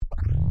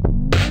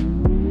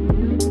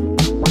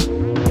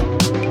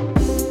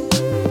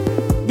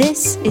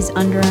This is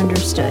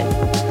Understood.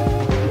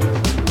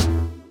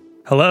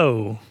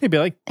 Hello. Hey,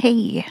 Billy.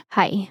 Hey.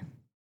 Hi.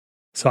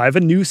 So I have a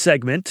new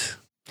segment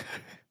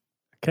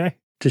Okay.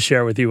 to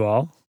share with you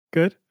all.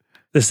 Good.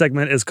 This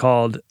segment is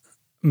called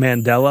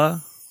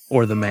Mandela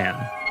or the Man.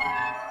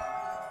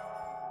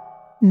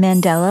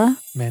 Mandela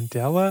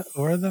Mandela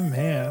or the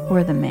Man?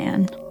 or the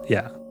Man?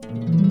 Yeah.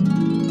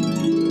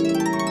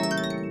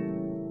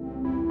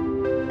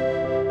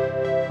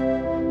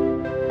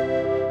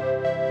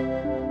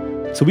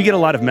 So we get a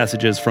lot of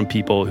messages from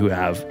people who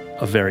have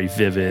a very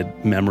vivid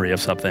memory of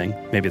something.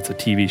 Maybe it's a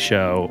TV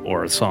show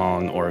or a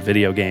song or a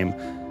video game,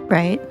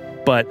 Right?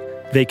 but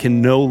they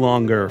can no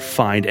longer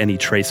find any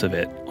trace of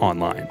it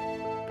online.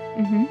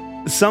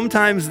 Mm-hmm.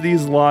 Sometimes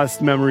these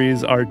lost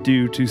memories are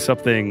due to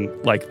something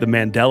like the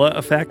Mandela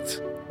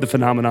effect, the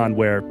phenomenon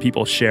where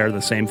people share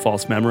the same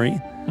false memory.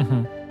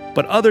 Mm-hmm.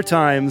 But other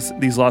times,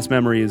 these lost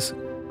memories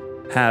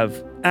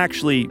have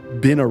actually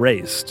been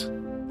erased,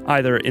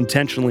 either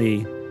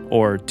intentionally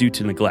or due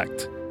to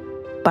neglect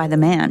By the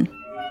Man.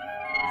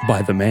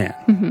 by the man.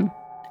 Mm-hmm.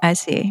 I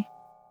see.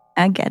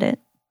 I get it.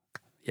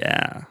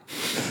 Yeah.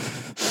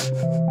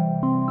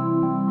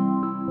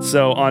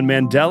 So on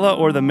Mandela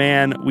or the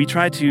Man, we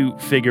try to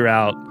figure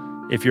out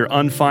if your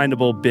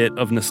unfindable bit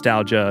of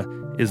nostalgia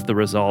is the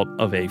result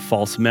of a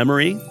false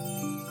memory,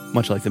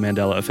 much like the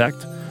Mandela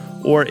effect,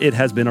 or it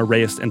has been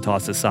erased and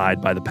tossed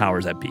aside by the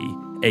powers that be,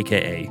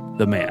 aka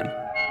the man.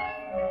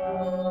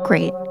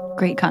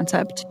 Great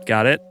concept.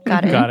 Got it?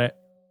 Got it. Got it.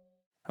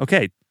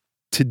 Okay.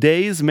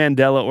 Today's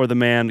Mandela or the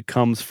Man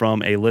comes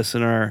from a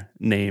listener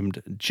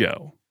named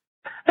Joe.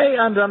 Hey,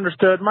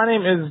 Understood. My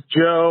name is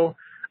Joe.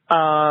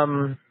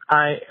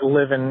 I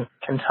live in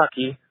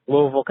Kentucky,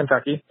 Louisville,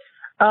 Kentucky.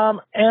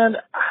 And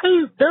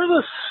there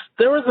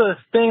was a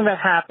thing that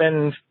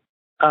happened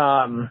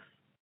a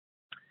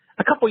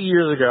couple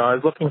years ago. I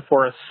was looking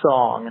for a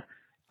song.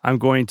 I'm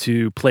going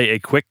to play a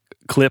quick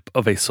clip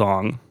of a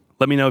song.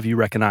 Let me know if you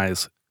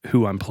recognize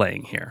who I'm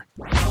playing here.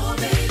 Oh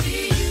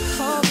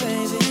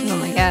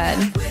my God.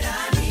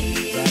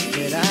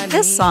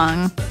 This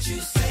song.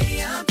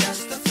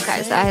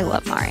 Guys, I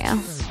love Mario.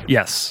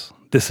 Yes,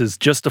 this is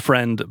Just a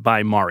Friend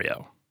by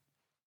Mario.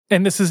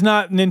 And this is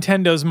not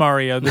Nintendo's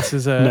Mario. This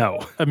is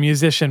No. a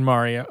musician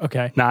Mario.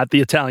 Okay. Not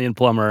the Italian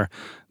plumber.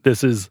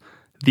 This is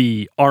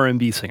the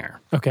R&B singer.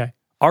 Okay.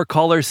 Our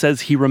caller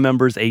says he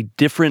remembers a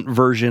different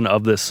version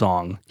of this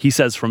song. He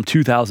says from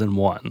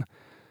 2001,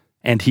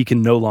 and he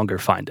can no longer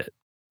find it.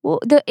 Well,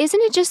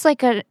 isn't it just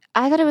like I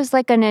thought it was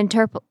like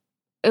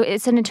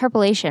it's an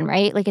interpolation,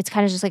 right? Like it's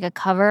kind of just like a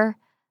cover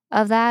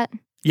of that,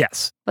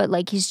 Yes. but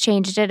like he's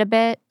changed it a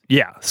bit.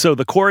 Yeah. So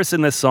the chorus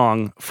in this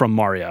song from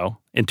Mario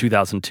in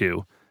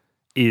 2002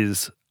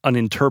 is an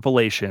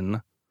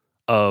interpolation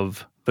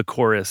of the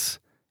chorus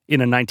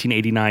in a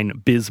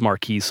 1989 Biz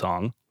Markie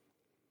song.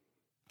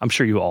 I'm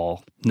sure you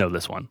all know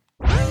this one.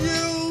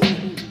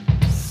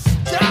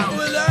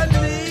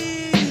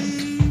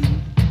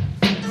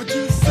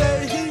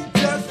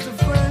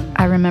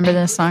 I remember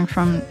this song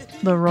from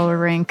the roller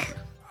rink.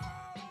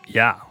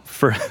 Yeah,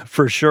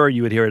 for sure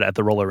you would hear it at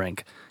the roller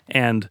rink.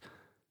 And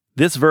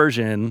this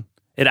version,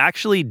 it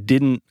actually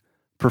didn't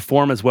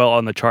perform as well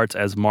on the charts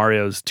as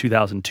Mario's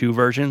 2002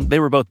 version. They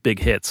were both big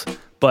hits,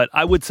 but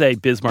I would say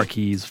Biz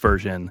Markie's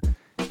version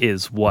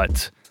is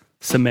what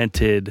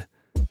cemented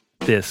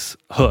this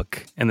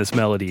hook and this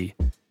melody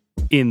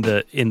in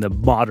the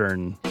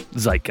modern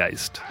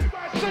zeitgeist.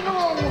 Sing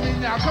along with me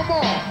now, come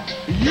on.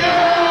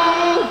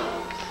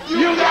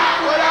 You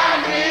got what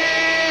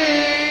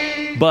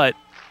I need. But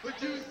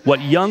what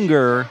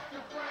younger,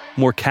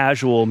 more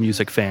casual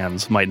music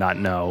fans might not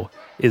know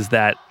is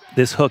that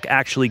this hook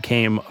actually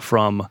came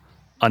from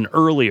an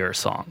earlier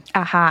song.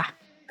 Aha.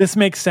 This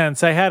makes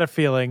sense. I had a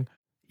feeling.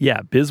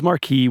 Yeah, Biz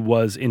Markie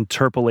was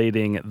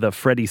interpolating the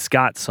Freddie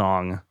Scott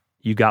song,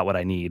 You Got What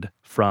I Need,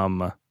 from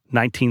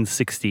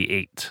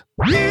 1968.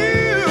 You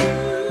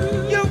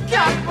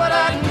got what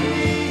I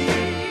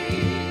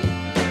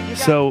need.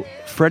 So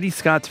Freddie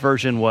Scott's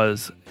version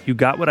was, You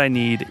Got What I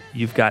Need,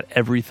 You've Got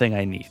Everything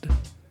I Need.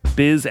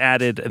 Biz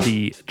added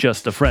the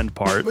Just a Friend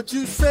part. But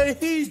you say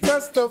he's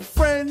just a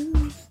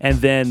friend. And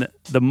then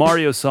the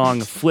Mario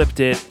song flipped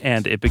it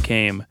and it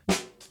became,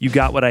 You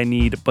Got What I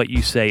Need, but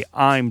you say,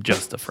 I'm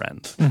just a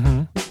friend.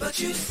 Mm-hmm. But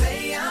you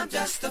say I'm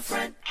just a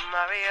friend.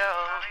 Mario.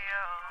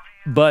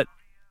 But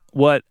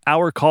what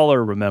our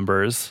caller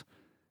remembers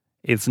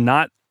is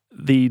not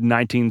the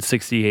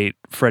 1968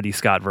 Freddie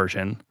Scott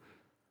version,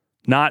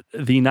 not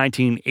the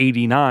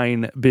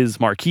 1989 Biz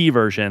Markie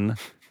version,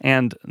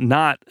 and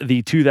not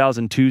the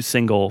 2002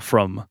 single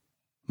from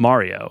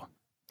Mario.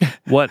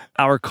 What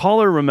our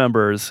caller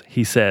remembers,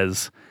 he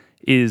says,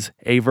 is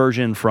a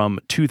version from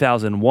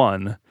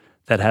 2001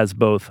 that has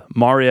both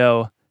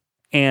Mario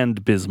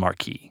and Biz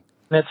Markie.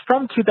 And it's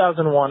from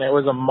 2001. It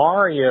was a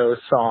Mario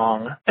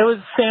song. It was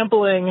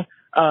sampling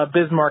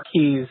Biz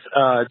Markie's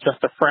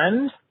Just a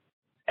Friend.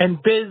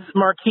 And Biz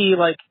Markie,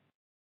 like,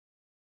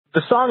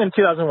 the song in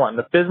 2001,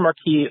 the Biz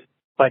Markie,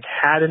 like,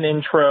 had an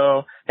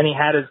intro, and he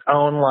had his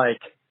own, like,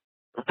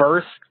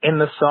 verse in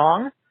the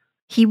song.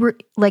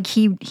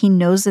 he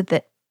knows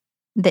that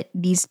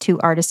these two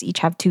artists each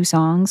have two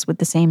songs with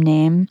the same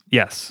name.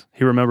 Yes,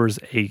 he remembers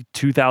a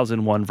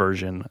 2001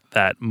 version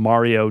that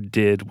Mario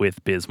did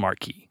with Biz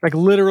Markie. Like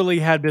literally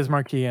had Biz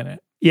Markie in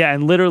it. Yeah,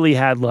 and literally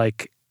had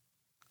like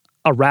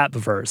a rap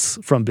verse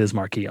from Biz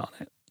Markie on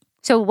it.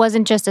 So it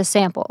wasn't just a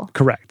sample.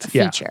 Correct. A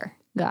feature.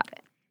 Got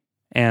it.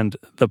 And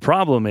the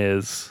problem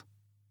is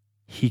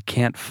he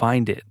can't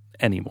find it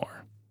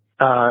anymore.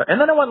 And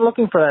then I went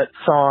looking for that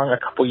song a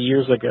couple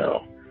years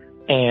ago,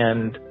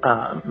 and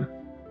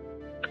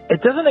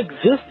it doesn't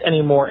exist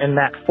anymore in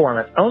that form.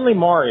 It's only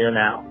Mario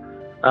now.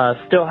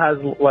 Still has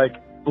like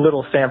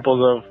little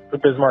samples of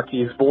Biz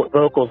Markie's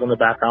vocals in the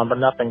background, but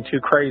nothing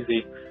too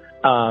crazy.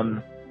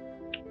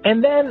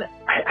 And then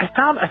I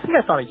found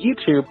a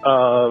YouTube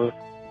of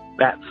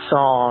that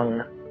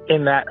song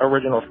in that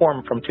original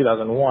form from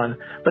 2001,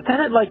 but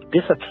then it like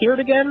disappeared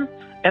again.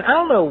 And I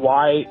don't know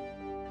why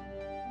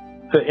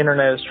the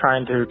internet is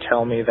trying to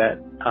tell me that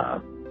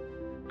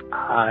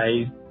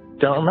I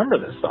don't remember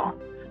this song,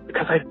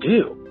 because I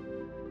do.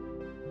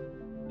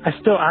 I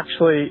still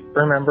actually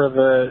remember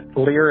the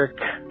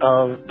lyrics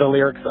of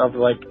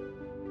like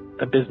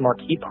the Biz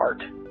Markie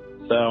part.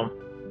 So,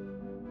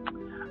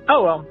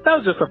 oh well, that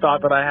was just a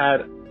thought that I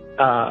had.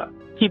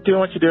 Keep doing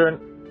what you're doing.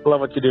 Love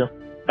what you do.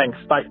 Thanks.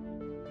 Bye.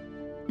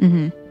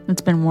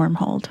 It's been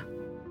wormholed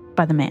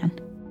by the man.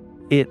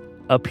 It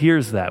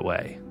appears that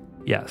way,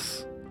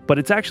 yes. But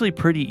it's actually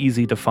pretty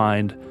easy to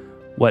find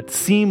what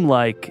seem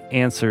like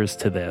answers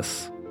to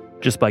this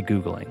just by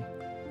Googling.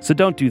 So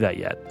don't do that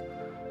yet.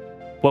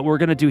 What we're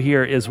going to do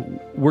here is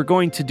we're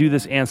going to do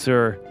this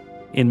answer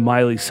in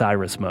Miley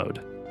Cyrus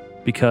mode,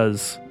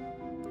 because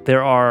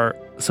there are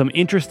some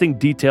interesting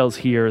details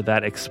here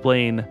that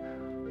explain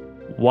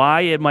why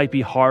it might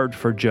be hard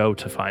for Joe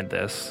to find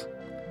this.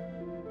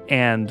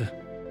 And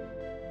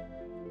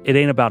it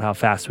ain't about how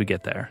fast we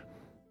get there.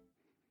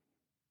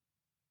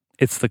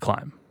 It's the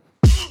climb.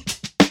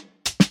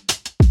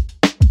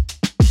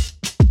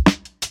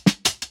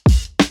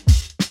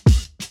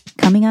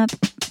 Coming up,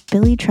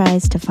 Billy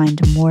tries to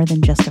find more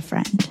than just a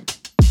friend.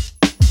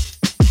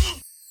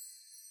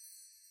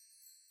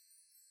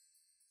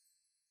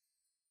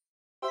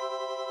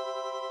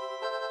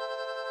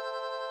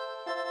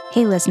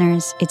 Hey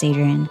listeners, it's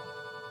Adrian.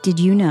 Did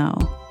you know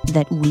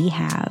that we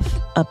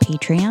have a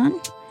Patreon?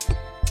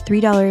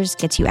 $3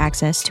 gets you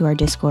access to our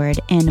Discord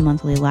and a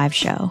monthly live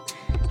show.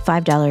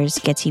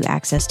 $5 gets you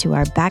access to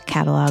our back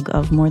catalog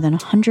of more than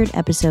 100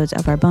 episodes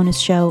of our bonus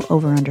show,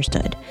 Over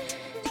Understood.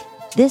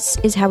 This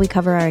is how we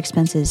cover our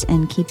expenses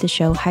and keep the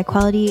show high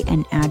quality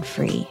and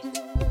ad-free.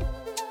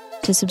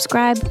 To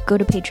subscribe, go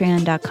to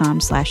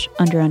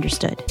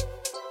patreon.com/underunderstood.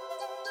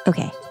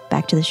 Okay,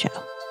 back to the show.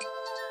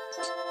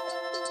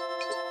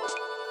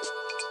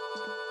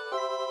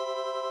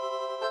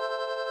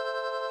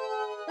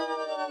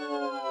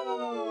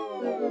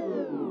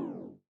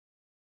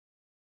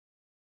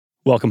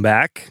 Welcome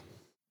back.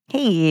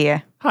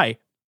 Hey. Hi.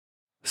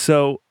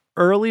 So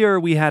earlier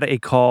we had a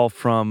call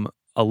from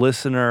a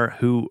listener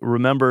who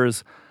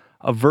remembers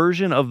a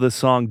version of the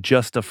song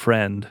Just a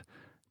Friend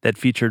that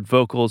featured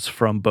vocals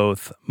from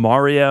both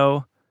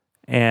Mario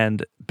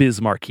and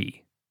Biz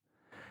Markie.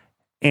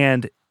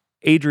 And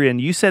Adrian,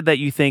 you said that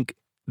you think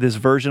this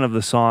version of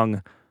the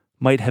song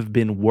might have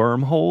been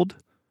wormholed.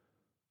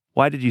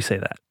 Why did you say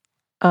that?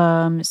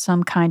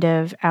 Some kind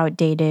of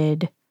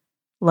outdated,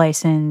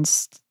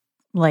 licensed,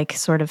 like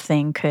sort of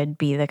thing could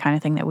be the kind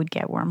of thing that would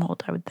get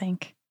wormholed, I would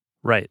think.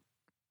 Right.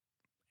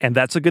 And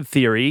that's a good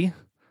theory,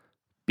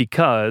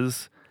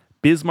 because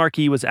Biz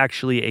Markie was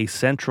actually a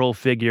central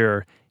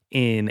figure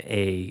in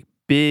a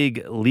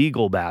big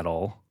legal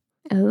battle.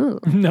 Ooh.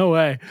 No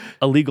way.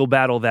 A legal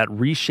battle that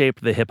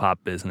reshaped the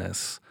hip-hop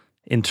business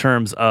in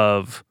terms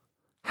of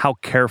how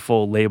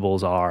careful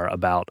labels are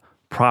about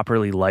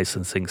properly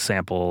licensing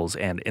samples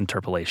and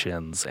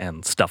interpolations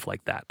and stuff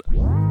like that.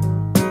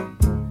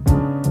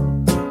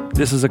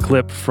 This is a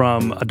clip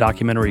from a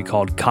documentary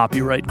called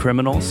Copyright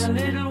Criminals.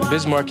 The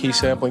Biz Markie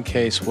sampling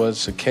case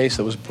was a case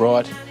that was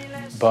brought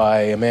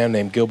by a man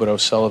named Gilbert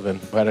O'Sullivan,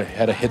 who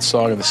had a hit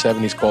song in the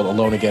 70s called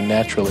Alone Again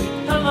Naturally.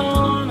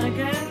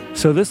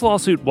 So this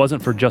lawsuit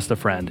wasn't for Just a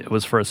Friend. It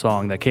was for a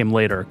song that came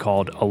later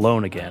called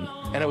Alone Again.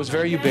 And it was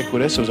very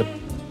ubiquitous. It was a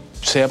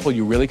sample.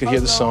 You really could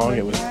hear the song.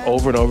 It was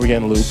over and over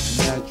again looped.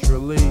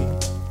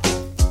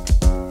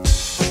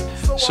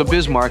 So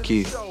Biz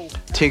Markie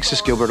takes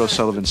this Gilbert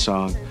O'Sullivan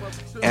song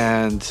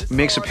and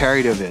makes a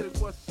parody of it,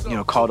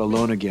 called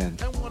Alone Again.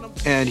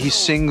 And he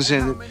sings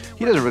in,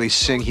 he doesn't really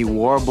sing, he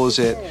warbles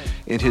it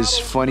in his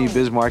funny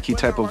Biz Markie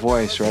type of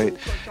voice, right?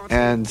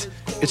 And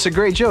it's a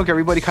great joke.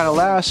 Everybody kind of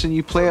laughs, and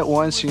you play it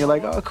once and you're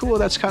like, oh, cool,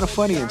 that's kind of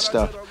funny and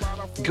stuff.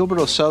 Gilbert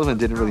O'Sullivan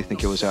didn't really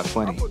think it was that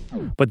funny.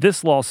 But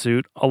this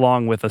lawsuit,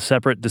 along with a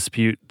separate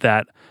dispute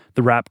that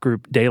the rap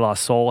group De La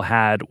Soul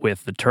had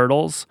with the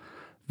Turtles,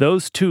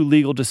 those two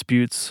legal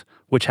disputes,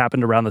 which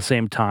happened around the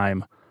same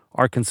time,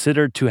 are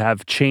considered to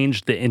have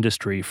changed the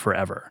industry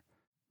forever.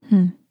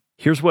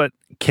 Here's what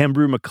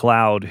Kembrew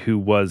McLeod, who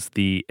was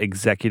the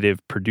executive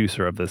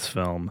producer of this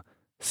film,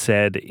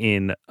 said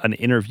in an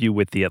interview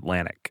with The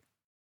Atlantic,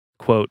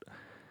 quote,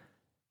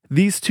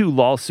 "These two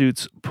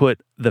lawsuits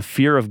put the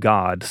fear of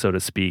God, so to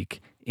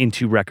speak,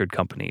 into record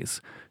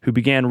companies, who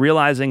began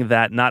realizing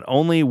that not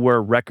only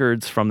were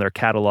records from their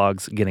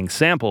catalogs getting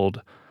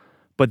sampled,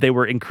 but they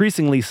were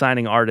increasingly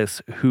signing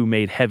artists who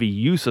made heavy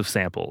use of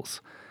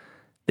samples.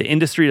 The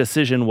industry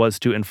decision was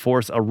to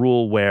enforce a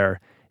rule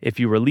where if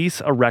you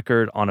release a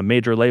record on a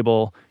major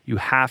label, you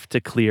have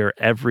to clear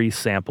every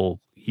sample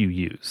you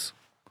use."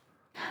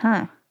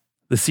 Huh.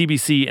 The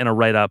CBC, in a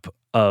write-up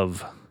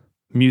of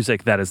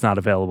music that is not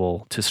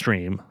available to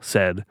stream,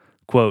 said,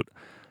 quote,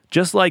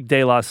 "Just like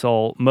De La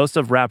Soul, most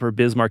of rapper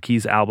Biz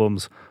Marquis'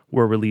 albums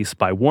were released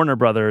by Warner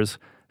Brothers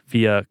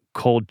via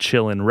Cold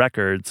Chillin'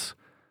 Records.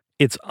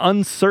 It's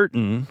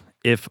uncertain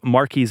if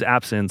Marquis'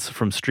 absence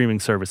from streaming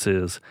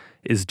services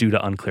is due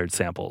to uncleared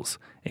samples,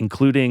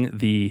 including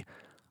the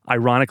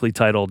ironically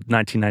titled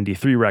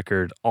 1993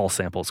 record, All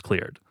Samples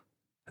Cleared."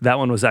 That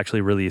one was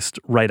actually released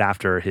right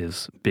after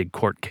his big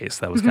court case.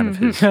 That was kind of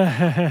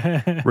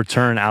his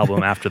return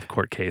album after the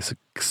court case,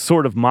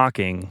 sort of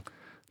mocking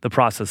the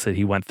process that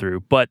he went through.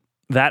 But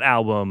that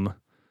album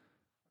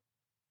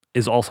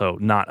is also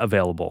not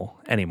available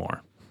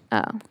anymore.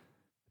 Oh.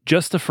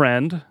 Just a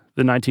Friend,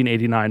 the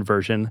 1989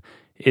 version,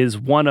 is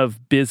one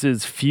of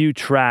Biz's few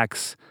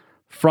tracks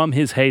from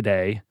his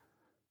heyday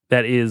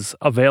that is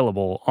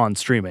available on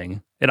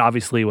streaming. It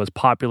obviously was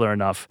popular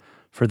enough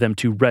for them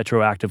to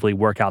retroactively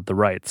work out the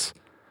rights.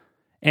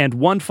 And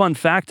one fun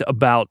fact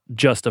about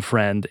Just a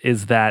Friend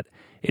is that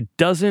it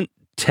doesn't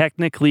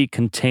technically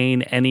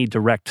contain any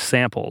direct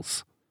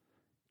samples,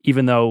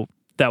 even though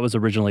that was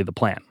originally the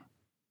plan.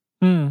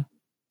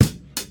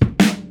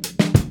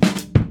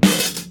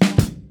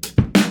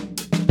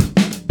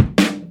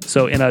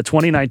 So in a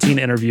 2019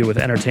 interview with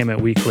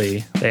Entertainment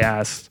Weekly, they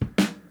asked,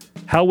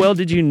 "How well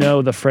did you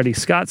know the Freddie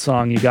Scott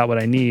song You Got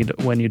What I Need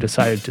when you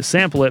decided to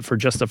sample it for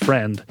Just a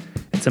Friend?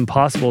 It's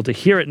impossible to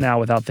hear it now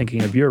without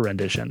thinking of your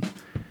rendition."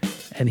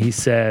 And he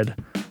said,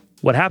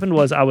 "What happened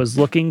was I was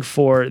looking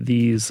for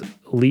these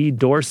Lee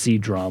Dorsey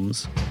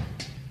drums,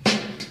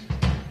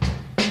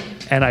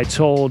 and I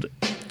told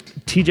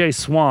TJ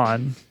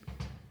Swan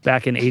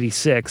back in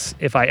 86,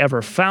 if I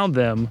ever found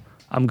them,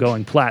 I'm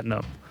going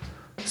platinum.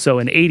 So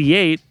in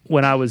 88,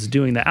 when I was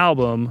doing the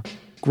album,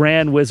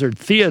 Grand Wizard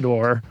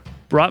Theodore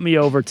brought me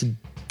over to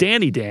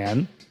Danny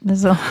Dan."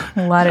 There's a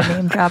lot of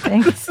name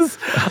dropping.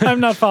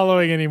 I'm not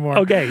following anymore.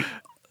 Okay,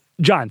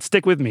 John,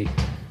 stick with me.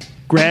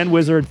 Grand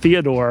Wizard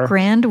Theodore.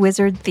 Grand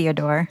Wizard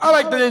Theodore. I'd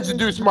like to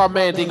introduce my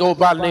man. They go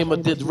by the name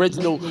of the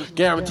original,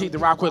 guaranteed to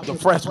rock with the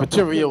fresh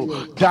material,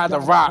 die to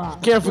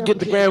rock. Can't forget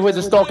the Grand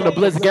Wizard stalking the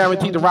blizzard,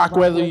 guaranteed to rock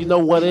whether you know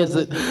what is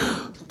it.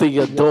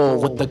 Theodore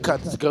with the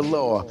cuts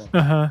galore.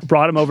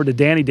 Brought him over to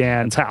Danny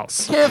Dan's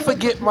house. Can't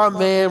forget my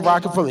man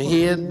rocking from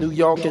here, New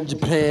York and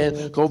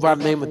Japan. Go by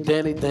the name of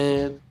Danny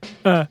Dan.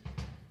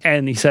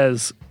 And he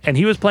says, and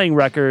he was playing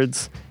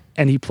records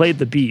and he played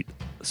the beat.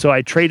 So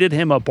I traded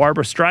him a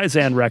Barbra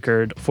Streisand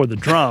record for the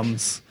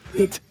drums.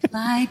 Bit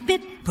by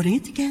bit, putting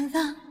it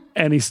together.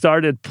 And he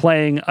started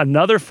playing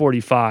another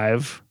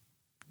 45,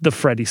 the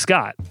Freddie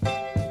Scott.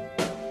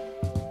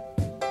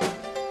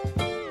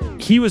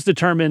 He was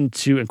determined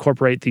to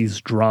incorporate these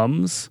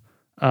drums.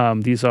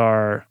 These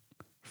are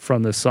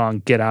from the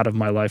song Get Out of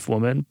My Life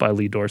Woman by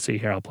Lee Dorsey.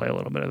 Here, I'll play a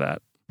little bit of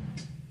that.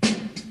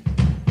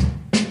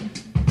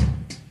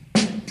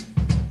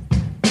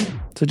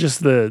 So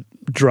just the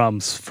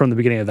drums from the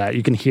beginning of that,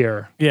 you can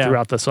hear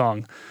throughout the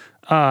song.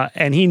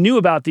 And he knew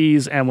about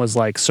these and was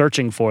like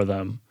searching for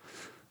them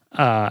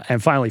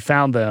and finally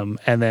found them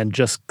and then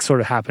just sort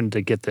of happened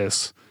to get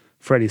this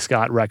Freddie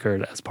Scott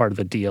record as part of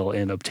the deal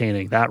in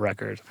obtaining that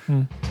record.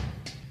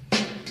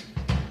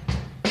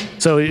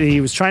 So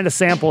he was trying to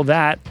sample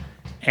that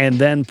and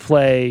then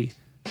play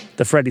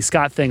the Freddie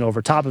Scott thing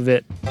over top of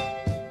it.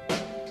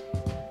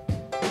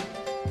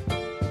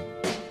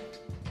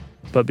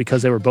 But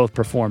because they were both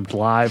performed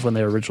live when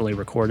they were originally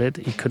recorded,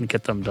 he couldn't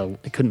get them to,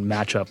 it couldn't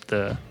match up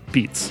the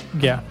beats.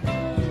 Yeah.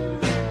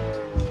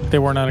 They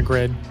weren't on a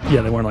grid.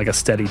 Yeah, they weren't like a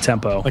steady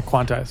tempo. Like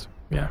quantized.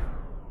 Yeah.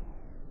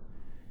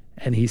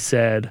 And he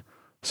said,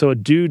 so a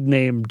dude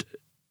named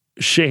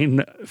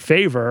Shane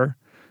Favor,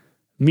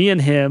 me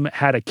and him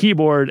had a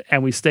keyboard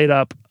and we stayed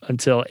up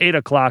until 8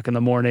 o'clock in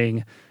the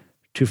morning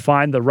to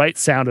find the right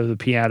sound of the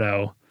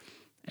piano.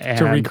 And,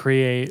 to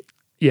recreate.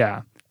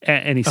 Yeah.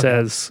 And he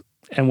says,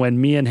 and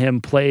when me and him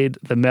played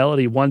the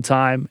melody one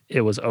time, it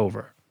was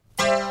over.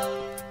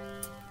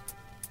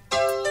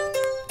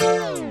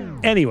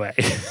 Anyway,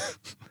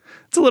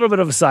 it's a little bit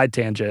of a side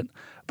tangent,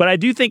 but I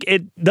do think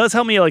it does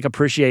help me like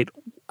appreciate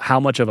how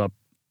much of a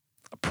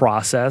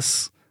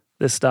process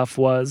this stuff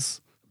was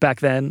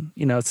back then.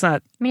 You know, it's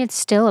not... I mean, it's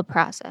still a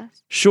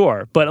process.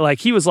 Sure, but like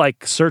he was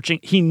like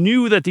searching. He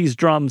knew that these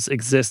drums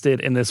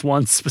existed in this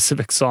one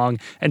specific song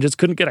and just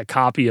couldn't get a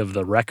copy of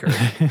the record.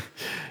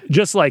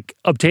 Just like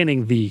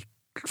obtaining the...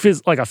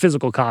 like a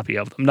physical copy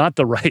of them, not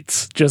the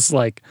rights. Just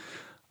like,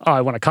 oh,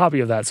 I want a copy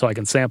of that so I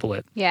can sample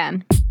it. Yeah.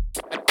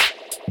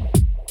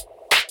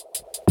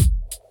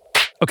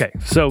 Okay,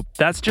 so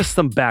that's just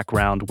some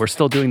background. We're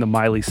still doing the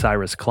Miley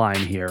Cyrus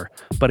climb here.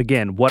 But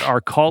again, what our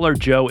caller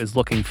Joe is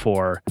looking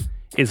for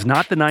is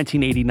not the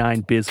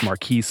 1989 Biz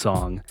Markie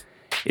song,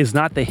 is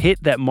not the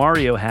hit that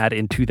Mario had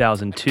in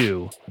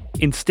 2002.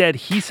 Instead,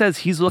 he says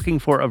he's looking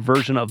for a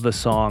version of the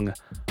song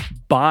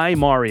by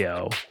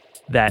Mario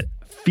that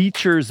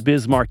features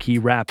Biz Markie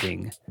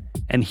rapping,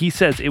 and he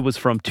says it was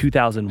from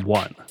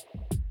 2001.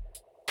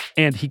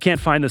 And he can't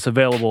find this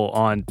available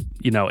on,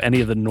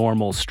 any of the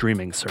normal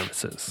streaming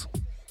services.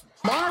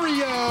 Mario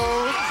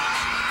is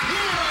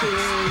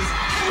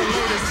the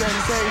latest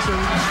sensation.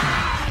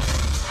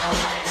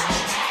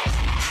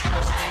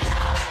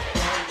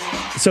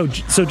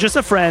 So Just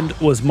a Friend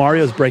was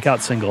Mario's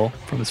breakout single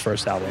from his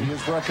first album.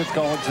 His record's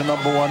going to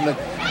number one.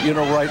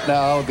 Right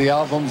now, the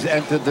album's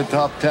entered the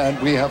top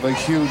 10. We have a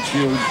huge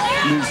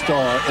new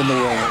star in the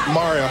world.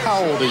 Mario,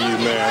 how old are you,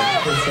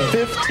 man?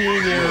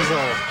 15 years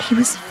old. He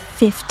was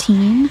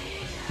 15?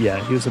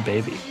 Yeah, he was a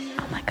baby.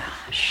 Oh my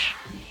gosh.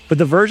 But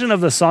the version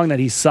of the song that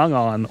he sung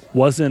on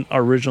wasn't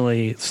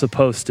originally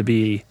supposed to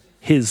be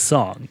his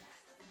song.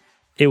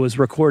 It was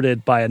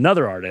recorded by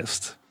another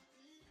artist.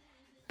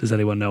 Does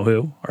anyone know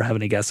who or have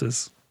any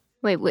guesses?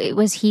 Wait,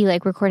 was he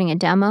recording a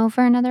demo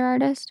for another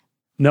artist?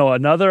 No,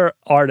 another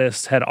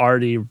artist had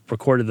already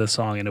recorded the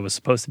song and it was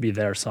supposed to be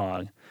their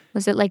song.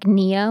 Was it like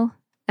Neo?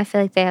 I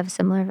feel like they have a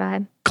similar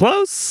vibe.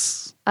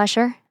 Close.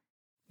 Usher?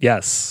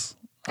 Yes.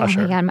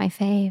 Usher. Oh my God, my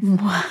fave.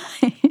 What?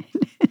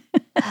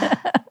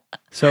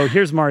 So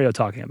here's Mario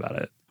talking about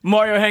it.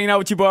 Mario hanging out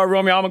with your boy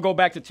Romeo. I'm going to go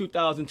back to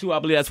 2002. I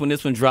believe that's when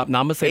this one dropped. Now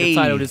I'm going to say the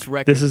title of this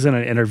record. This is in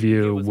an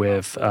interview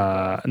with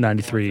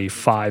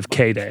 93.5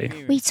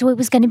 K-Day. Wait, so it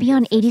was going to be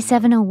on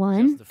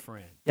 8701?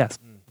 Yes.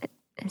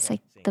 It's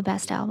the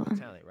best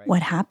album.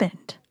 What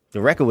happened?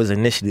 The record was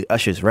initially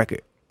Usher's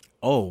record.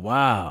 Oh,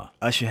 wow.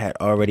 Usher had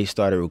already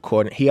started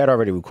recording. He had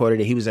already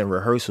recorded it. He was in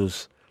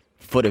rehearsals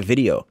for the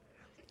video.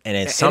 And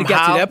then somehow... It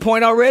got to that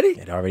point already?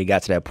 It already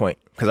got to that point.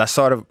 Because I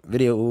saw the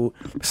video.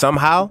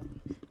 Somehow,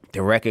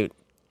 the record...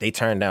 They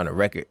turned down the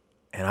record,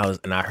 and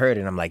I heard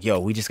it. And I'm like,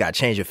 yo, we just got to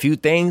change a few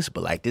things,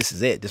 but this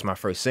is it. This is my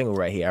first single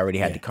right here. I already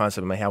had the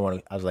concept in my head.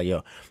 I was like,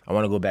 yo, I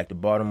want to go back to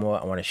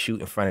Baltimore. I want to shoot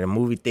in front of the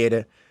movie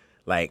theater,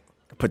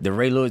 put the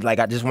Ray Lewis.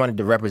 I just wanted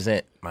to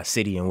represent my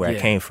city and where I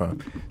came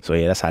from. So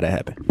yeah, that's how that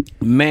happened.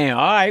 Man,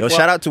 all right. Yo,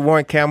 shout out to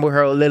Warren Campbell,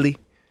 Harold Lilly,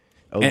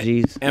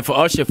 OGs, and for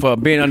Usher for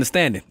being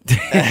understanding. You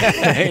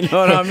know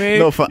what I mean?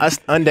 No, for us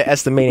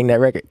underestimating that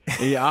record.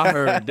 Yeah, I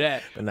heard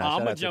that.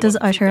 Does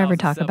Usher ever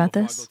talk about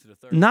this?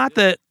 Not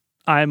that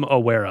I'm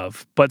aware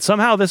of, but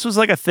somehow this was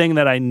a thing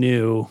that I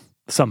knew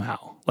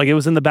somehow. It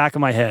was in the back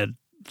of my head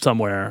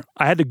somewhere.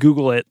 I had to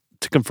Google it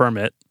to confirm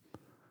it.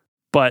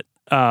 But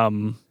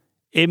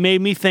it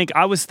made me think,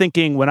 I was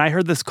thinking, when I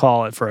heard this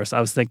call at first,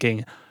 I was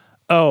thinking,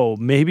 oh,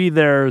 maybe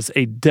there's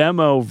a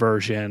demo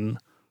version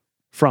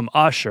from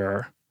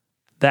Usher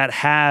that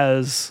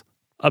has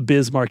a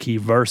Biz Markie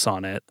verse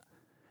on it.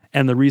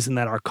 And the reason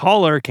that our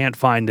caller can't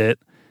find it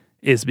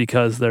is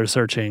because they're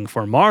searching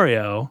for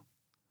Mario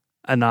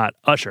and not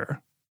Usher.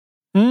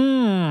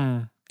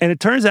 And it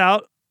turns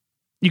out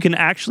you can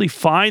actually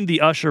find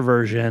the Usher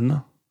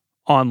version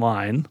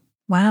online.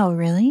 Wow,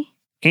 really?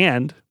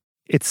 And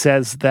it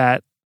says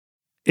that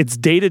it's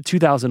dated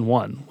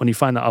 2001 when you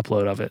find the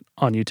upload of it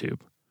on YouTube.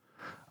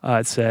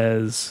 It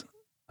says,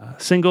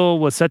 single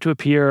was set to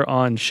appear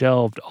on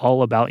Shelved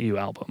All About You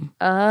album.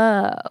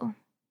 Oh,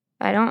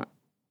 I don't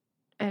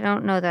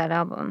know that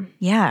album.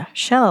 Yeah,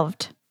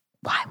 Shelved.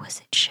 Why was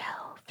it shelved?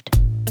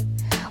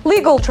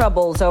 Legal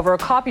troubles over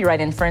copyright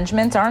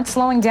infringement aren't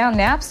slowing down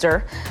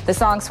Napster. The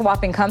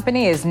song-swapping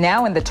company is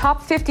now in the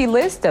top 50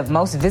 list of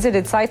most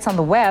visited sites on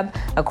the web,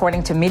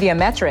 according to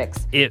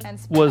Mediametrics. It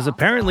was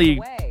apparently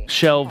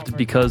shelved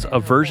because a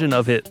version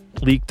of it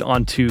leaked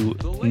onto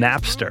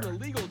Napster.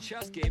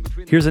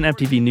 Here's an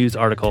MTV News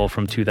article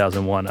from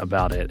 2001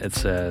 about it. It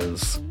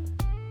says,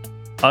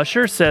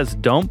 Usher says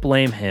don't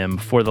blame him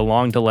for the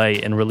long delay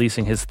in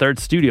releasing his third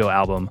studio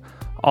album,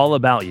 All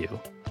About You.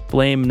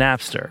 Blame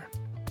Napster.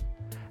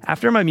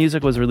 After my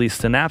music was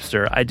released to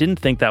Napster, I didn't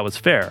think that was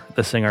fair,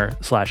 the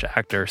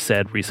singer/actor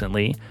said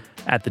recently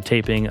at the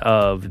taping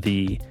of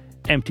the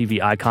MTV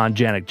icon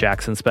Janet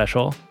Jackson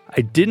special.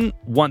 I didn't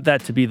want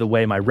that to be the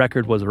way my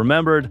record was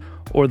remembered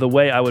or the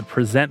way I would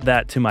present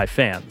that to my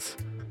fans.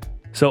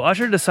 So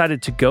Usher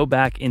decided to go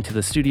back into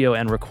the studio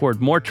and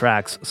record more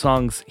tracks,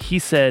 songs he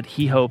said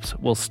he hopes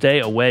will stay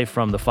away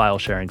from the file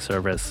sharing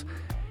service.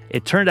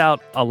 It turned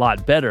out a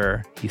lot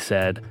better, he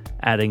said,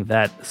 adding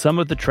that some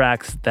of the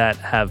tracks that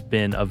have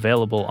been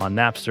available on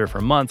Napster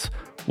for months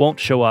won't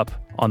show up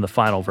on the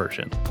final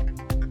version.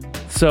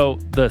 So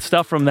the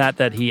stuff from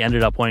that he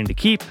ended up wanting to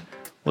keep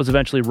was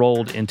eventually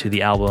rolled into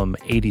the album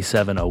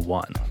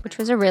 8701. Which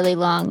was a really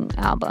long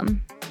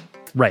album.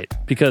 Right,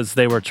 because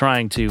they were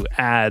trying to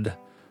add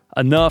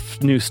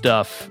enough new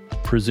stuff,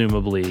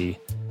 presumably,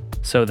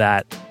 so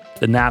that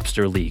the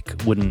Napster leak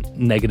wouldn't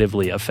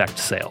negatively affect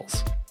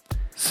sales.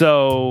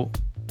 So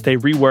they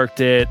reworked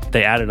it,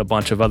 they added a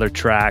bunch of other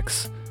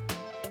tracks,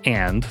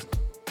 and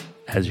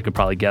as you could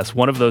probably guess.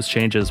 One of those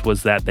changes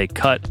was that they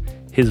cut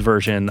his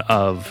version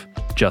of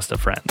Just a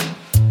Friend.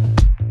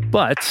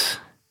 But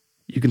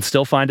you can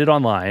still find it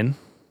online,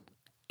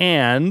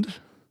 and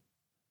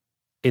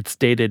it's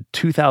dated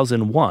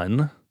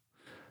 2001,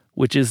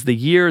 which is the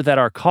year that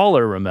our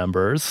caller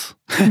remembers.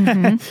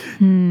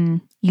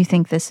 You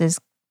think this is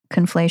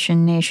Conflation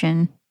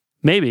Nation?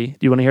 Maybe. Do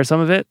you want to hear some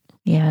of it?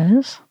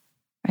 Yes.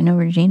 I know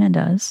Regina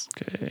does.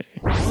 Okay.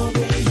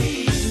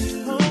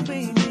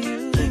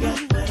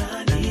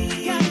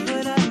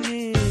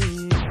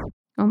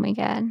 Oh my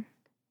God.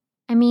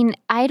 I mean,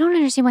 I don't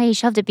understand why he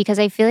shoved it, because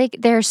I feel like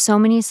there are so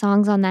many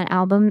songs on that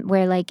album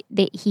where like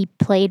he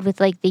played with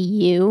like the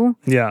you.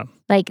 Yeah.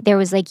 Like there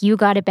was like You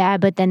Got It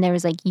Bad, but then there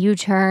was like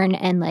U-Turn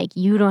and like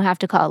You Don't Have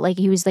to Call. Like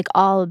he was like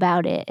all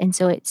about it. And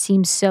so it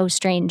seems so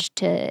strange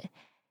to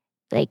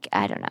like,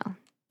 I don't know.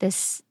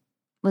 This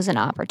was an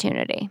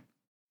opportunity.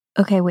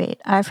 Okay, wait.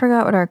 I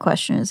forgot what our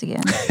question is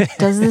again.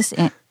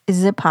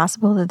 Is it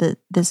possible that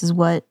this is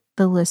what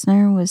the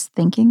listener was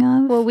thinking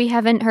of? Well, we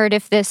haven't heard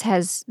if this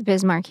has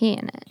Biz Markie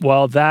in it.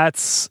 Well,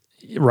 that's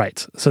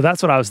right. So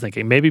that's what I was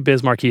thinking. Maybe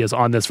Biz Markie is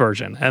on this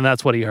version, and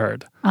that's what he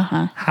heard.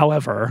 Uh-huh.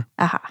 However,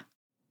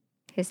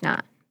 he's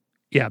not.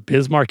 Yeah,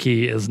 Biz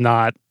Markie is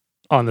not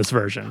on this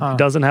version. He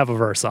doesn't have a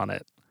verse on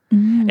it.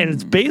 And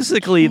it's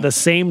basically the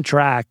same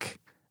track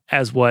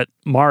as what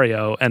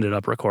Mario ended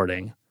up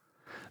recording.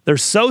 They're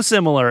so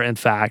similar, in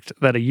fact,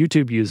 that a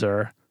YouTube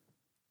user,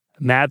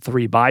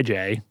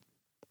 Mad3ByJ,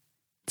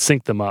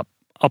 synced them up.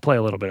 I'll play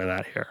a little bit of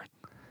that here.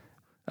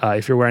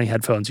 If you're wearing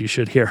headphones, you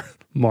should hear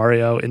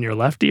Mario in your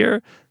left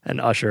ear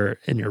and Usher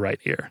in your right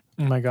ear.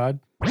 Oh my God.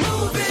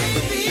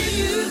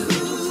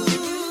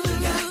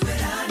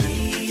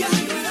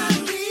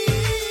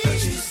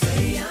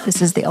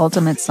 This is the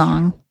ultimate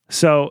song.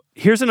 So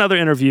here's another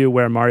interview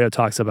where Mario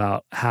talks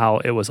about how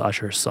it was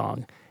Usher's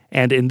song.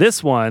 And in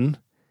this one,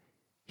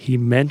 he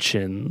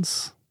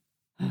mentions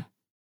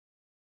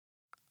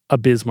a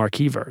Biz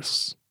Markie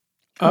verse.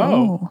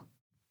 Oh.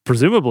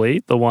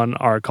 Presumably the one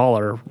our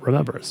caller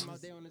remembers.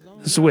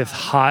 This is with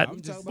Hot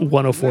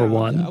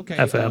 104.1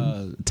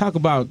 FM. Talk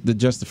about the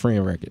Just a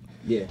Friend record.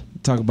 Yeah.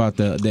 Talk about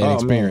that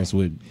experience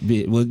with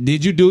Biz. Well,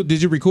 did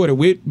you record it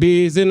with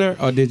Biz in there,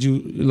 or did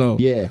you?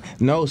 Yeah.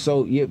 No.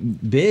 So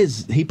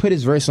Biz, he put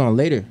his verse on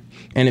later.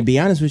 And to be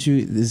honest with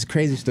you, this is a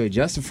crazy story.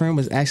 Just a Friend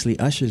was actually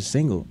Usher's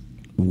single.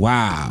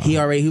 Wow. He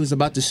was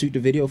about to shoot the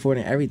video for it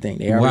and everything.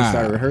 They already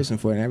started rehearsing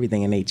for it and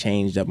everything, and they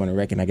changed up on the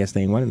record. I guess they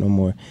didn't want it no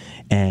more.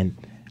 And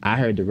I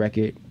heard the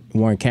record.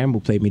 Warren Campbell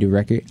played me the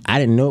record. I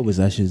didn't know it was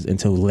Usher's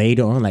until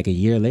later on, like a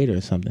year later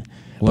or something.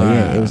 Wow. But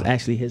yeah, it was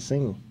actually his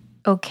single.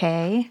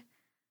 Okay.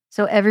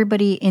 So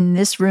everybody in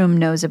this room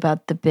knows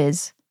about the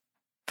Biz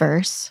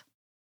verse.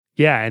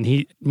 Yeah,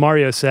 and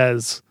Mario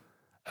says,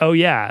 oh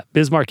yeah,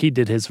 Biz Markie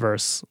did his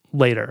verse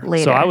later.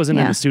 So I wasn't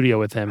in the studio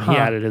with him. He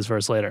added his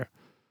verse later.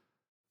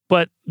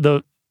 But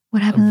what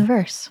happened to the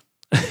verse?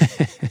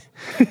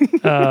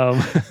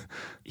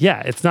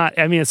 Yeah, it's not,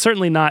 I mean, it's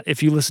certainly not,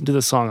 if you listen to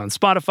the song on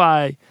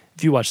Spotify,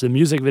 if you watch the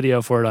music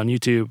video for it on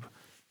YouTube,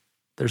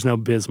 there's no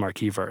Biz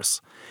Markie verse.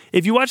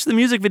 If you watch the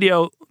music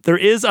video, there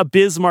is a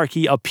Biz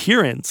Markie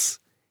appearance.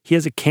 He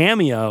has a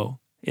cameo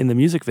in the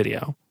music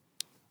video,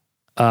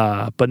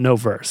 but no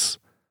verse.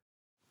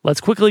 Let's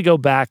quickly go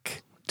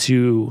back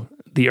to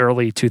the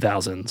early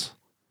 2000s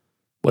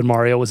when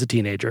Mario was a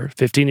teenager,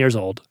 15 years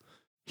old.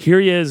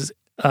 Here he is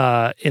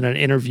in an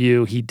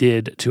interview he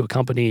did to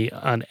accompany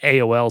an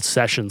AOL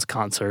Sessions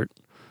concert.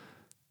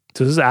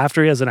 So this is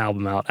after he has an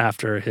album out,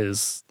 after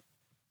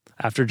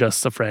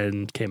Just a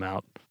Friend came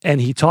out.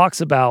 And he talks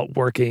about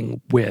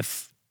working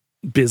with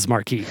Biz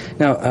Markie.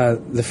 Now,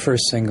 the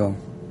first single,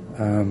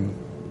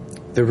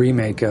 the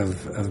remake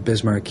of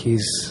Biz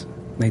Markie's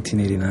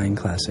 1989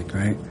 classic,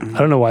 right? I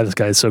don't know why this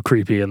guy is so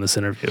creepy in this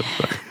interview.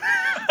 But.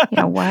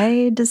 Yeah,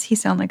 why does he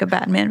sound like a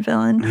Batman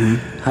villain?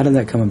 How did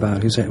that come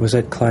about? Was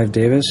that Clive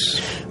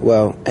Davis?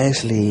 Well,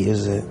 actually, it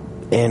was a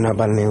A&R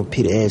by the name of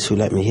Peter Edge who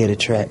let me hear the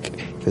track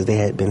because they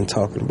had been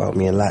talking about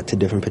me a lot to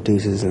different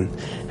producers, and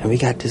we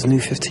got this new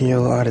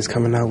 15-year-old artist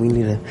coming out. We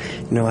need a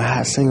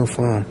hot single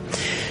for him.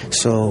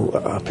 So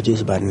a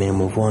producer by the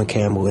name of Warren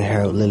Campbell and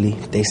Harold Lilly,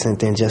 they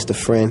sent in Just a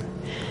Friend.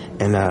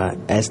 And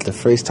as the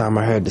first time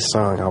I heard the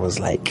song, I was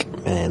like,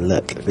 man,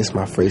 look, this is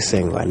my first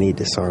single. I need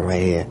this song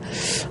right here.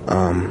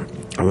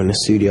 I'm in the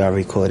studio, I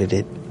recorded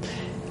it.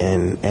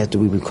 And after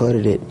we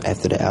recorded it,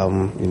 after the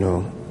album,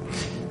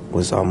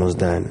 was almost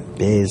done,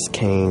 Biz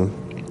came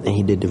and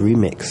he did the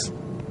remix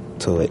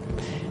to it.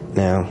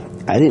 Now,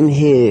 I didn't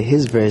hear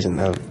his version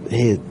of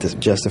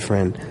Just a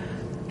Friend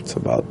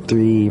until about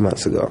 3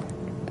 months ago.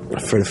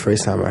 For the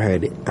first time I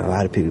heard it, a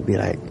lot of people be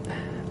like,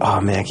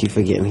 oh man, I keep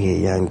forgetting he a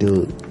young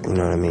dude, you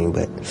know what I mean?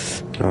 But,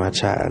 I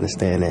try to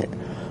understand that.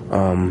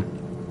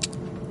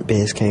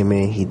 Biz came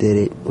in, he did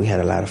it. We had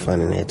a lot of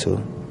fun in there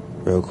too.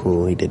 Real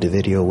cool. He did the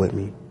video with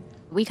me.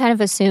 We kind of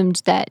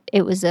assumed that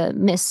it was a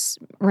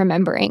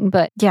misremembering,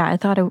 but yeah, I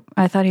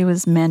thought he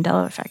was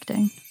Mandela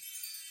affecting.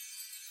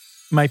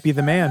 Might be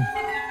the man.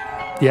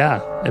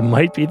 Yeah, it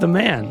might be the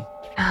man.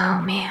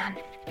 Oh man.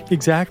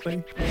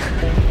 Exactly.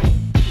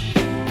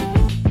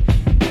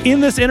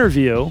 In this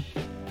interview,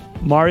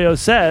 Mario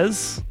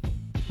says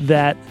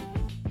that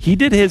he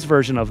did his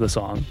version of the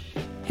song,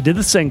 he did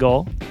the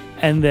single,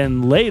 and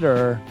then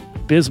later,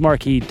 Biz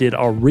Markie did a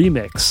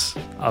remix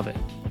of it.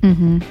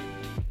 Mm-hmm.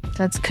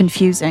 That's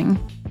confusing.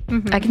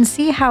 I can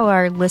see how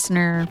our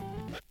listener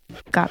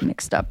got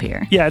mixed up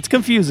here. Yeah, it's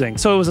confusing.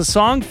 So it was a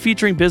song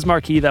featuring Biz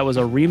Markie that was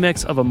a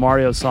remix of a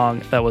Mario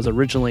song that was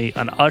originally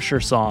an Usher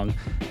song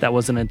that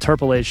was an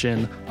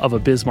interpolation of a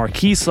Biz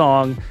Markie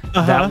song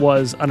that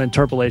was an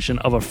interpolation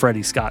of a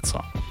Freddie Scott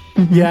song.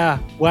 Mm-hmm. Yeah,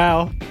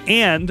 wow.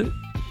 And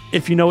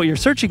if you know what you're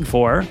searching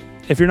for,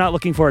 if you're not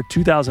looking for a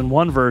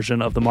 2001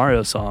 version of the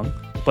Mario song,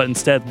 but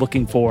instead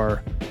looking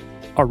for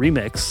a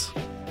remix,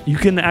 you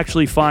can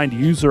actually find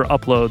user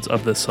uploads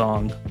of this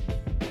song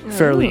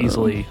fairly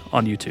easily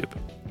on YouTube.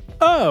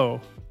 Oh.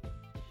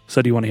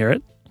 So do you want to hear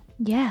it?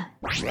 Yeah.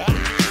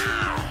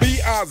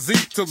 B-I-Z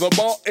to the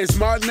ball is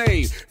my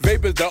name.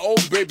 Vapor's the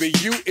old baby,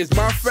 you is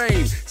my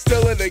fame.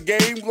 Still in the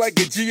game like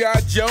a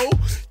G.I. Joe.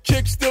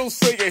 Chick still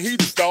singing, he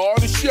the star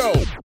of the show.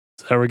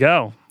 There we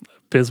go.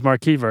 Biz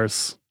Markie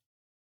verse.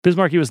 Biz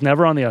Markie was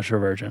never on the Usher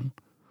version.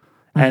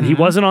 And he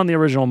wasn't on the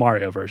original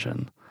Mario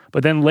version.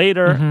 But then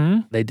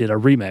later, they did a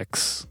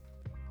remix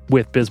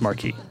with Biz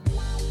Markie.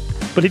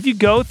 But if you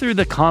go through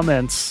the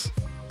comments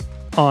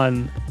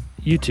on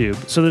YouTube,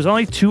 so there's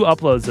only 2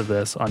 uploads of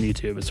this on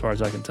YouTube as far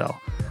as I can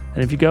tell.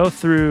 And if you go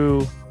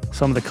through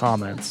some of the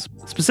comments,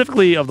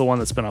 specifically of the one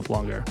that's been up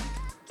longer,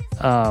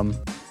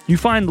 you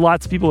find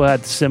lots of people who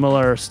had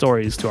similar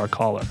stories to our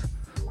caller.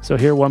 So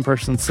here one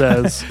person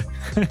says,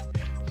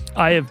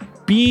 I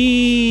have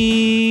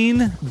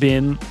been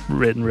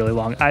written really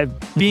long. I've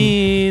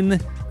been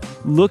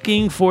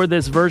looking for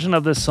this version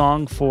of this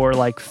song for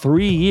like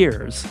 3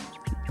 years.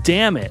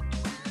 Damn it.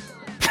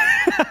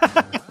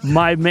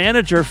 My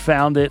manager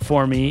found it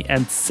for me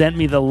and sent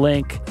me the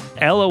link.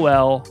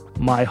 LOL,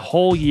 my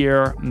whole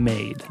year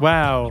made.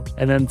 Wow.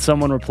 And then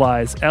someone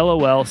replies,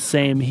 LOL,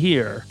 same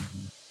here.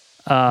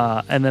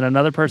 And then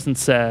another person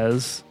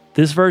says,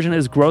 this version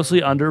is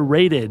grossly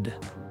underrated.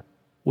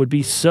 Would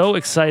be so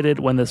excited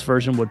when this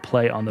version would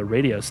play on the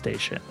radio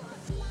station.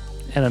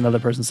 And another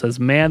person says,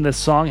 man, this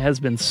song has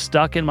been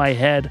stuck in my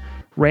head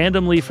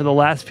randomly for the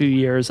last few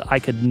years. I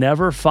could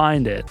never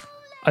find it.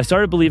 I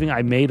started believing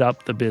I made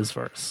up the Biz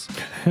verse.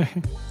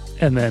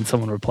 And then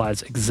someone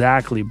replies,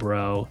 exactly,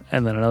 bro.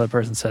 And then another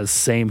person says,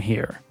 same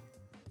here.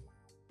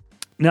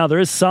 Now, there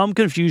is some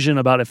confusion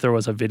about if there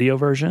was a video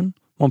version.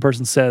 One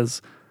person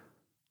says,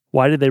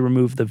 why did they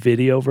remove the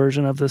video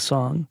version of this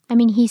song? I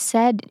mean, he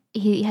said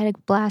he had a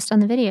blast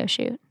on the video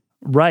shoot.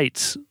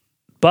 Right.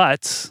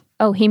 But...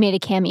 Oh, he made a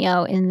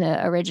cameo in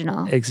the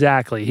original.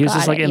 Exactly. He was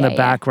just like in the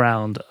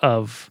background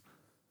of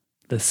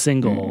the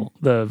single,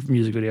 Mm-hmm. the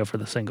music video for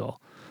the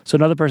single. So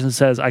another person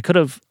says, I could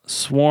have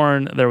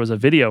sworn there was a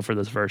video for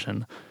this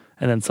version.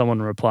 And then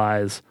someone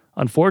replies,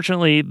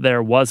 unfortunately,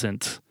 there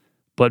wasn't.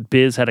 But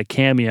Biz had a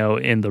cameo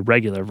in the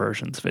regular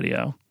version's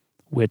video,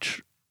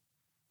 which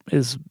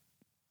is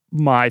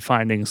my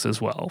findings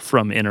as well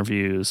from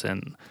interviews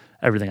and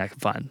everything I can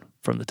find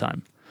from the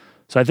time.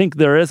 So I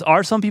think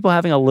are some people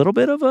having a little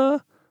bit of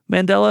a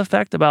Mandela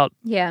effect about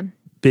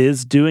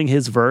Biz doing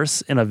his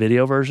verse in a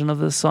video version of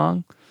this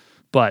song,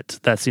 but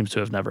that seems to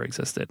have never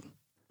existed.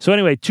 So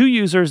anyway, 2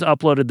 users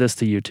uploaded this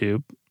to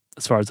YouTube,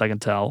 as far as I can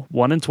tell,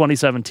 one in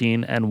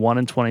 2017 and one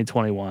in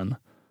 2021.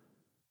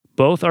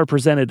 Both are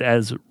presented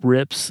as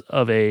rips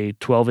of a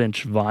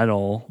 12-inch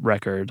vinyl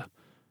record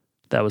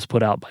that was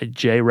put out by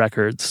J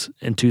Records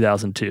in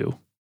 2002.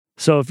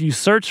 So if you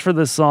search for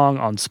this song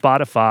on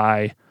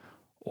Spotify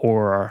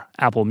or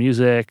Apple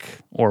Music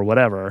or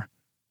whatever,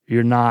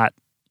 you're not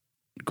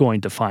going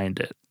to find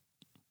it.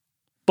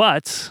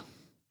 But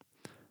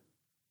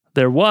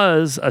there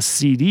was a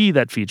CD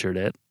that featured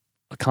it,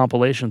 a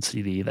compilation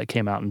CD that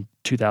came out in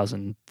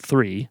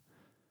 2003,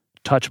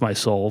 Touch My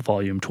Soul,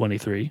 Volume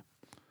 23.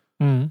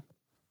 Mm.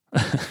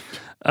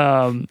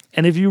 And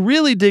if you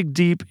really dig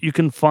deep, you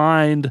can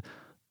find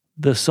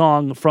the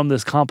song from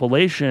this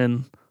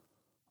compilation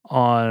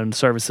on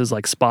services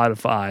like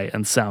Spotify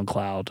and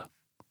SoundCloud.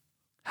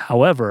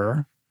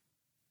 However,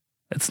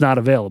 it's not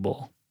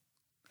available,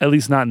 at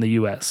least not in the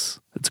US.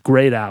 It's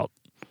grayed out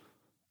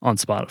on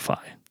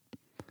Spotify.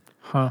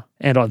 Huh.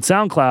 And on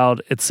SoundCloud,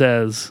 it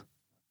says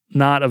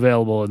not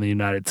available in the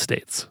United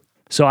States.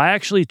 So I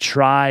actually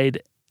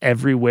tried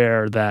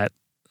everywhere that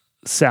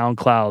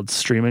SoundCloud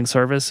streaming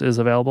service is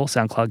available,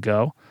 SoundCloud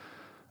Go.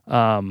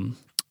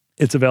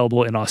 It's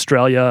available in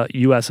Australia,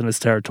 US and its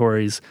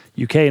territories,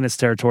 UK and its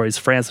territories,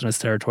 France and its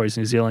territories,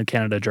 New Zealand,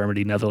 Canada,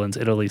 Germany, Netherlands,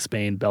 Italy,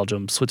 Spain,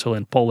 Belgium,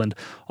 Switzerland, Poland,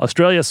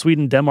 Australia,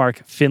 Sweden,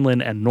 Denmark,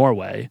 Finland, and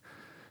Norway.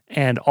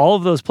 And all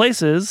of those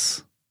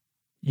places,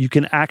 you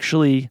can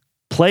actually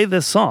play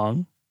this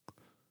song,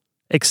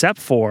 except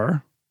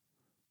for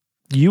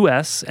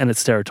US and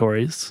its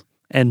territories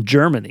and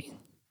Germany.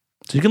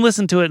 So you can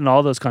listen to it in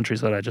all those countries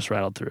that I just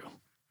rattled through,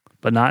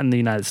 but not in the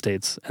United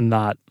States and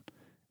not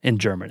in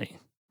Germany.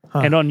 Huh.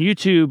 And on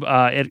YouTube,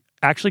 it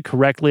actually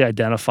correctly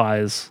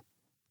identifies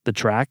the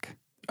track.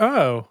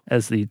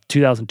 as the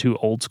 2002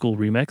 old school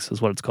remix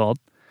is what it's called.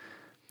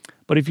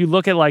 But if you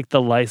look at like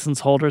the license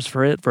holders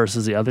for it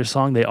versus the other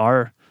song, they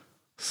are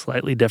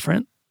slightly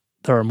different.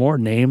 There are more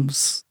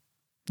names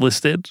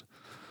listed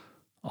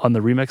on the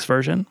remix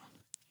version.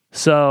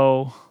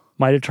 So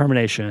my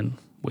determination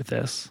with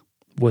this,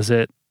 was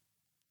it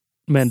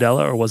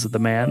Mandela or was it the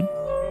man?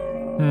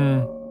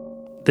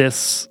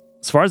 This,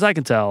 as far as I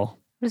can tell,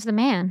 It was the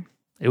man.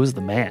 it was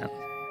the man.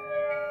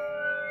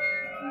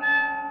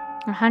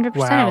 100% it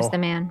was the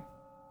man.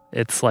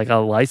 It's like a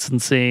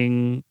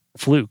licensing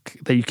fluke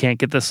that you can't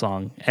get this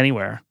song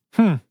anywhere.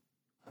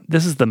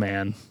 This is the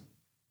man.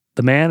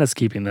 The man is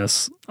keeping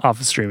this off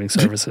of streaming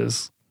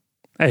services.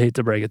 I hate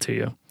to break it to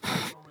you.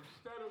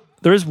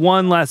 There is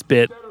one last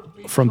bit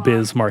from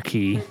Biz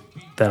Markie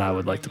that I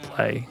would like to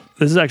play.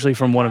 This is actually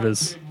from one of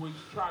his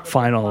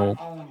final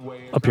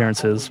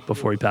appearances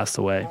before he passed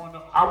away.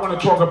 I want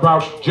to talk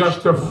about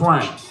Just a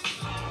Friend.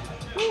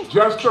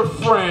 Just a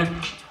Friend,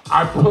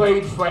 I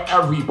played for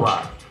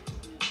everybody.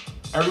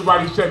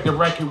 Everybody said the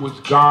record was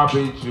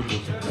garbage, it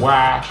was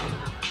whack,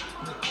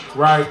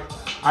 right?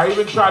 I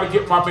even tried to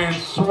get my man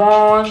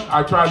Swan,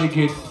 I tried to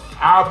get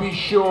I'll Be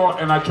Sure,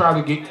 and I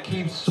tried to get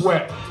Keith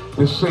Sweat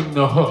to sing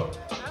the hook.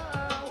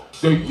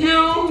 The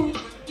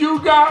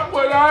you got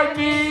what I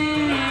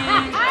need,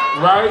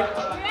 right?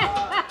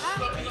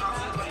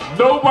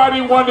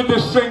 Nobody wanted to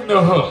sing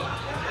the hook.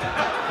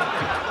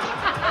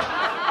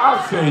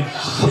 I said,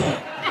 shit,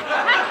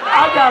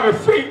 I gotta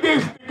sing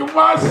this nigga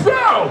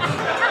myself.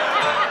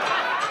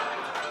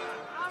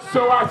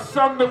 So I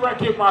sung the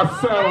record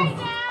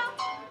myself,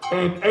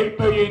 and 8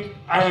 million,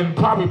 and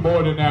probably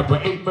more than that,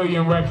 but 8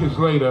 million records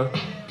later,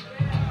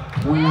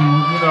 we,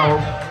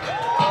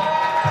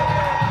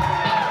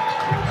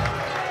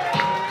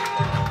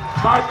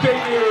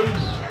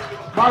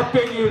 my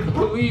thing is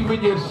believe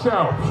in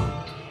yourself.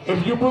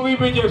 If you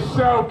believe in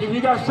yourself, if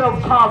you got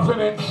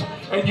self-confidence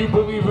and you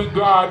believe in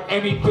God,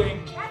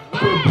 anything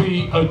could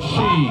be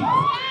achieved.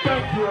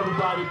 Thank you,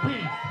 everybody.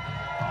 Peace.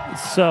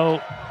 So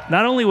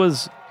not only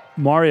was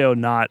Mario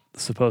not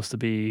supposed to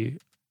be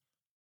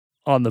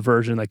on the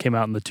version that came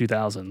out in the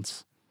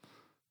 2000s,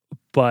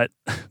 but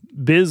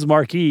Biz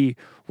Markie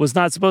was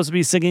not supposed to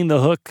be singing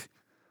the hook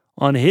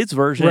on his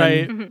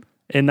version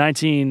in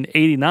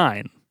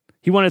 1989.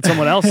 He wanted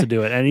someone else to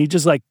do it, and he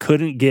just like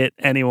couldn't get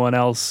anyone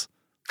else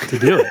to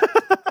do it.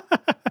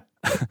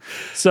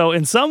 So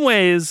in some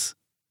ways,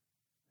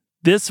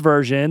 this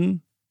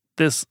version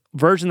that's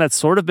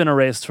sort of been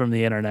erased from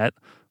the internet,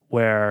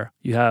 where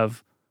you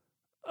have,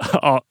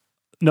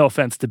 no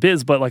offense to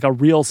Biz, but like a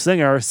real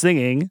singer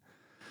singing,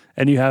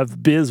 and you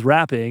have Biz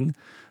rapping.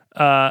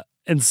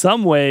 In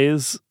some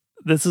ways,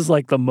 this is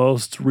like the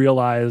most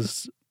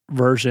realized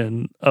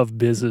version of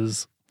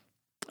Biz's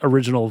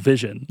original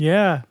vision.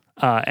 Yeah.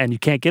 And you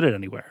can't get it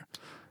anywhere.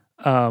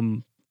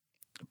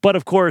 But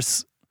of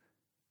course,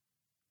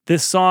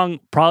 this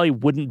song probably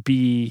wouldn't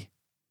be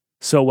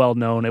so well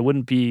known. It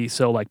wouldn't be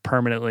so like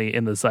permanently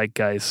in the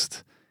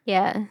zeitgeist.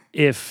 Yeah.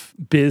 If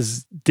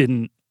Biz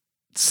didn't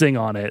sing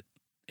on it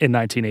in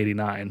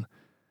 1989,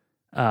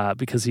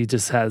 because he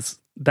just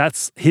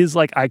that's his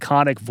like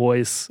iconic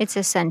voice. It's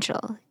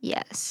essential.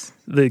 Yes.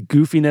 The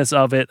goofiness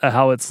of it,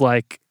 how it's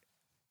like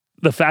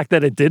the fact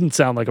that it didn't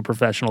sound like a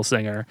professional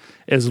singer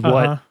is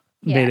what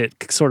made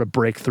it sort of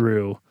break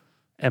through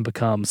and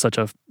become such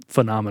a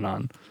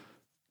phenomenon.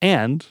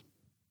 And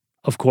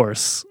of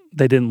course,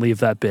 they didn't leave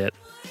that bit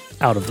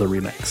out of the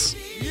remix.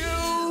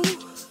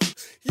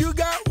 You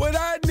got what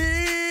I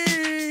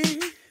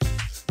need.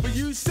 But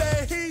you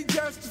say he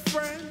just a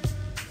friend.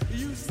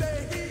 You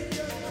say he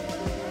just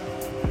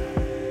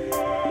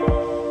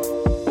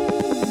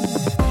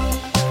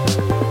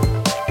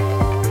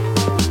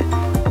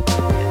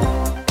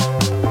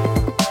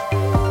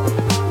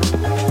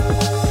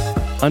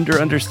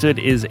Under Understood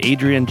is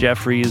Adrian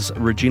Jeffries,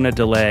 Regina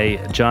DeLay,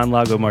 John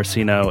Lago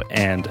Marcino,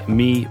 and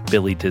me,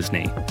 Billy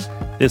Disney.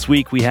 This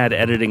week we had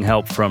editing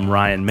help from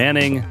Ryan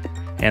Manning,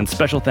 and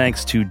special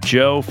thanks to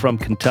Joe from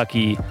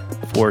Kentucky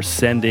for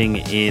sending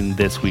in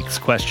this week's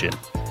question.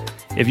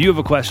 If you have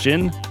a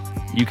question,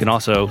 you can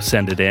also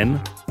send it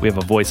in. We have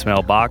a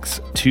voicemail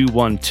box,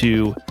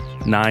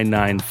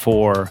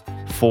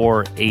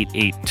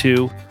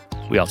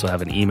 212-994-4882. We also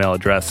have an email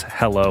address,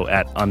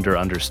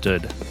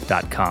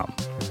 hello@underunderstood.com.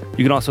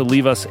 You can also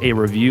leave us a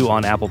review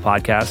on Apple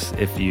Podcasts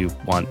if you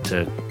want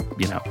to,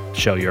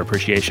 show your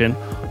appreciation.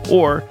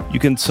 Or you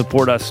can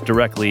support us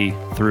directly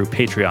through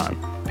Patreon,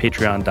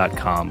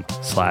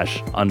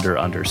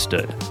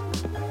 patreon.com/underunderstood.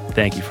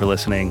 Thank you for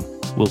listening.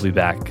 We'll be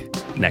back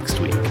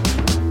next week.